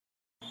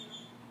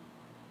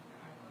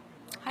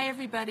Hi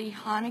everybody,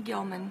 Hannah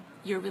Gilman,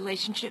 your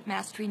relationship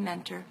mastery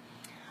mentor.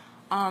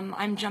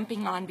 I'm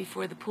jumping on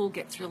before the pool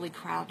gets really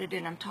crowded,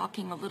 and I'm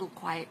talking a little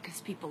quiet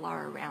because people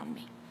are around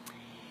me.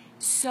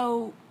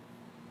 So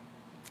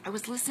I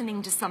was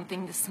listening to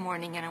something this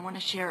morning, and I want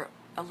to share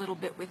a little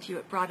bit with you.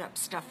 It brought up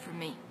stuff for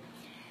me.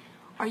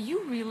 Are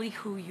you really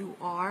who you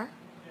are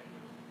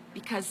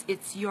because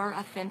it's your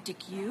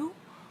authentic you?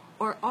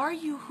 Or are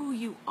you who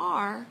you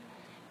are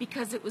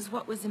because it was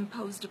what was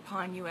imposed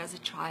upon you as a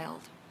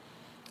child?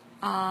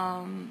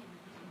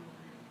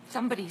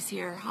 Somebody's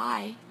here.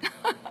 Hi.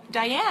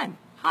 Diane.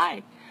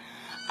 Hi.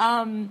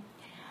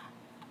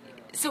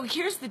 So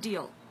here's the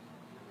deal.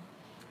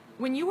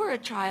 When you were a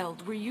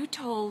child, were you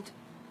told,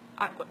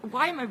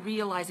 why am I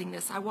realizing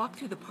this? I walked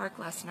through the park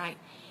last night,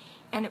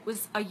 and it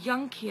was a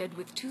young kid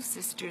with two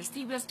sisters.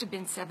 He must have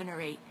been 7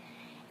 or 8,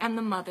 and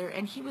the mother,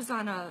 and he was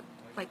on a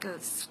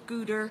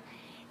scooter,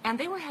 and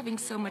they were having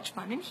so much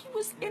fun, and he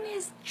was in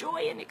his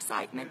joy and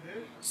excitement,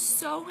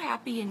 so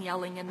happy and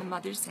yelling, and the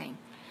mother saying,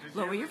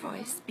 lower your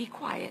voice, be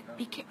quiet,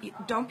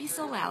 don't be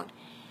so loud.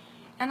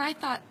 And I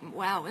thought,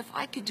 wow, if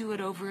I could do it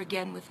over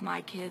again with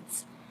my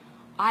kids,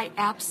 I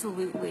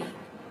absolutely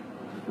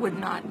would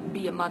not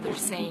be a mother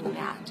saying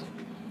that.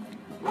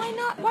 Why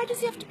not? Why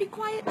does he have to be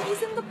quiet?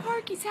 He's in the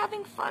park, he's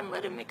having fun,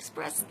 let him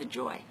express the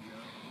joy.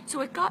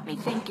 So it got me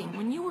thinking,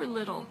 when you were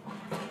little,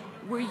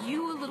 were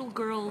you a little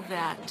girl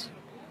that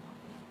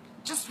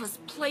just was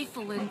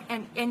playful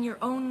and your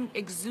own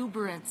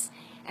exuberance,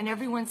 and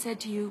everyone said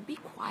to you, be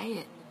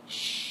quiet,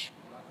 shh,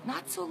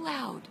 not so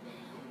loud?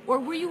 Or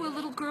were you a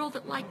little girl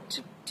that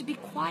liked to be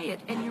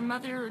quiet, and your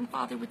mother and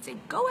father would say,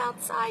 go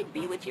outside,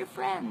 be with your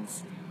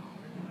friends?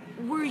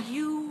 Were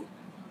you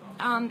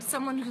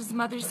someone whose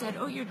mother said,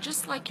 oh, you're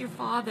just like your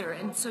father,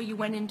 and so you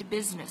went into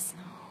business?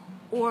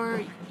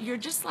 Or you're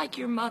just like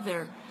your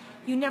mother,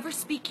 you never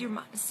speak your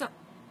mind? So,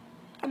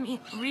 I mean,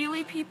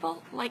 really,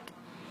 people?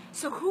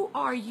 So who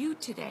are you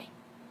today?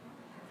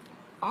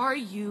 Are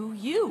you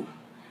you?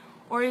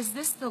 Or is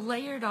this the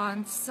layered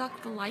on,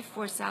 suck the life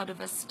force out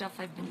of us stuff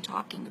I've been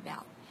talking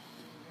about?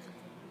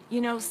 You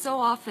know,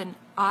 so often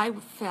I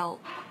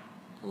felt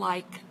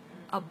like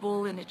a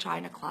bull in a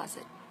china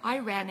closet. I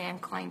ran Anne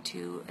Klein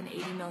to an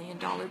 $80 million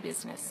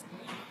business.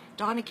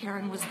 Donna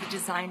Karen was the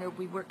designer.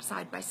 We worked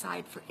side by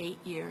side for 8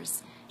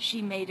 years.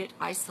 She made it,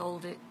 I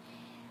sold it.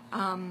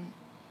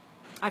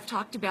 I've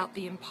talked about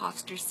the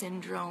imposter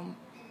syndrome.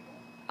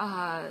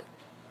 But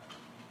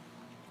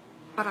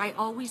I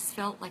always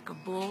felt like a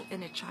bull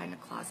in a china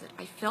closet.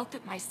 I felt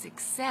that my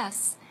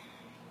success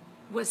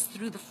was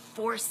through the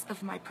force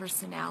of my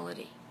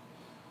personality.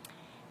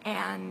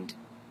 And,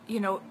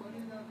 you know,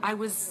 I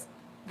was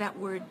that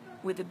word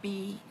with a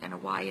B and a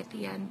Y at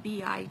the end,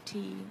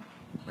 B-I-T,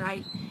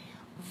 right?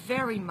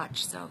 Very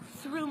much so.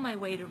 Threw my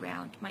weight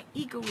around. My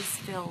ego was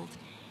filled.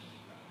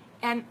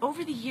 And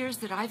over the years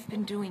that I've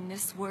been doing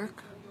this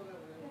work,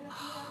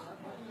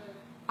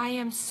 I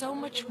am so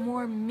much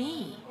more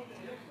me.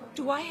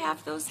 Do I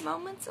have those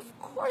moments? Of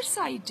course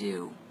I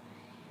do.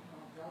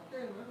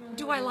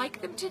 Do I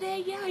like them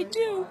today? Yeah, I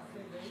do.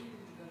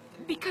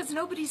 Because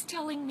nobody's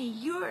telling me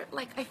you're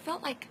I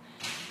felt like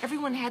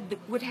everyone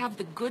would have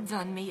the goods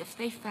on me if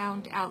they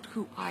found out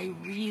who I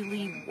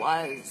really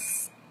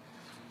was.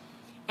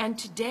 And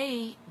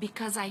today,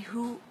 because I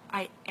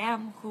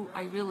am who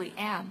I really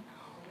am,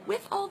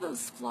 with all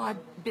those flawed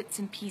bits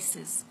and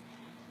pieces,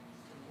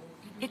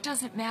 it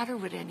doesn't matter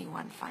what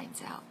anyone finds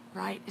out,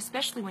 right?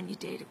 Especially when you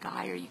date a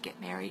guy or you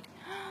get married.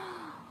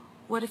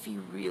 What if he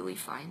really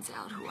finds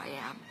out who I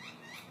am?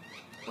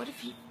 What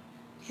if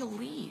he'll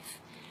leave?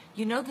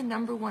 You know, the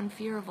number one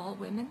fear of all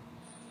women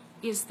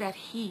is that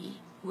he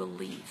will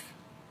leave.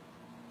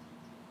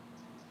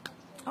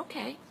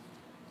 Okay.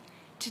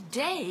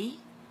 Today,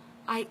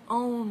 I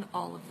own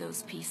all of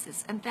those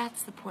pieces, and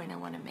that's the point I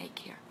want to make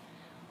here.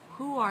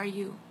 Who are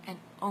you? And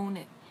own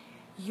it.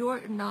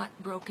 You're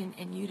not broken,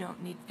 and you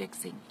don't need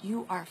fixing.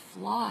 You are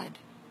flawed.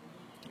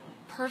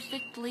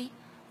 Perfectly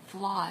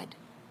flawed.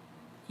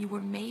 You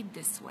were made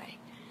this way.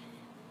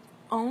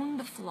 Own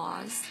the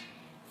flaws.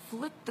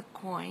 Flip the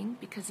coin,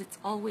 because it's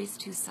always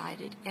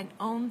two-sided, and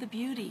own the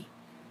beauty.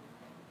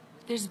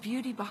 There's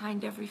beauty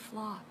behind every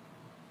flaw,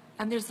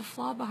 and there's a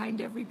flaw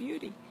behind every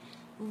beauty.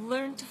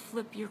 Learn to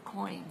flip your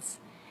coins.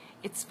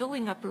 It's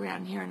filling up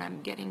around here, and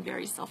I'm getting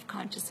very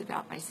self-conscious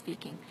about my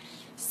speaking.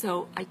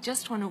 So I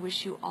just want to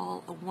wish you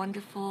all a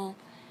wonderful,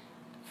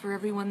 for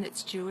everyone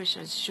that's Jewish,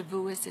 as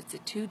Shavuos, it's a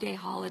 2-day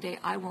holiday.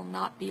 I will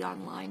not be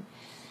online.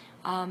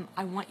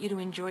 I want you to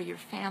enjoy your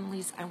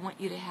families. I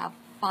want you to have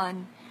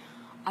fun.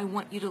 I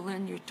want you to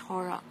learn your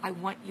Torah.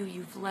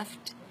 You've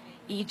left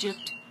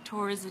Egypt.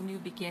 Torah is a new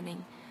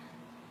beginning.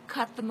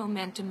 Cut the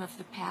momentum of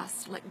the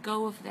past. Let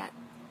go of that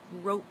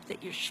rope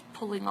that you're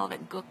pulling all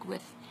that gook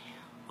with.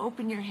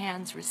 Open your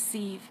hands,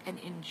 receive, and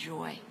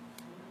enjoy.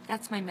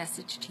 That's my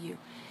message to you.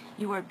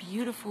 You are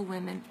beautiful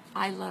women.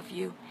 I love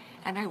you,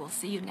 and I will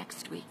see you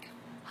next week.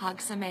 Hag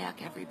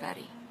Sameach,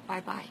 everybody.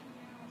 Bye-bye.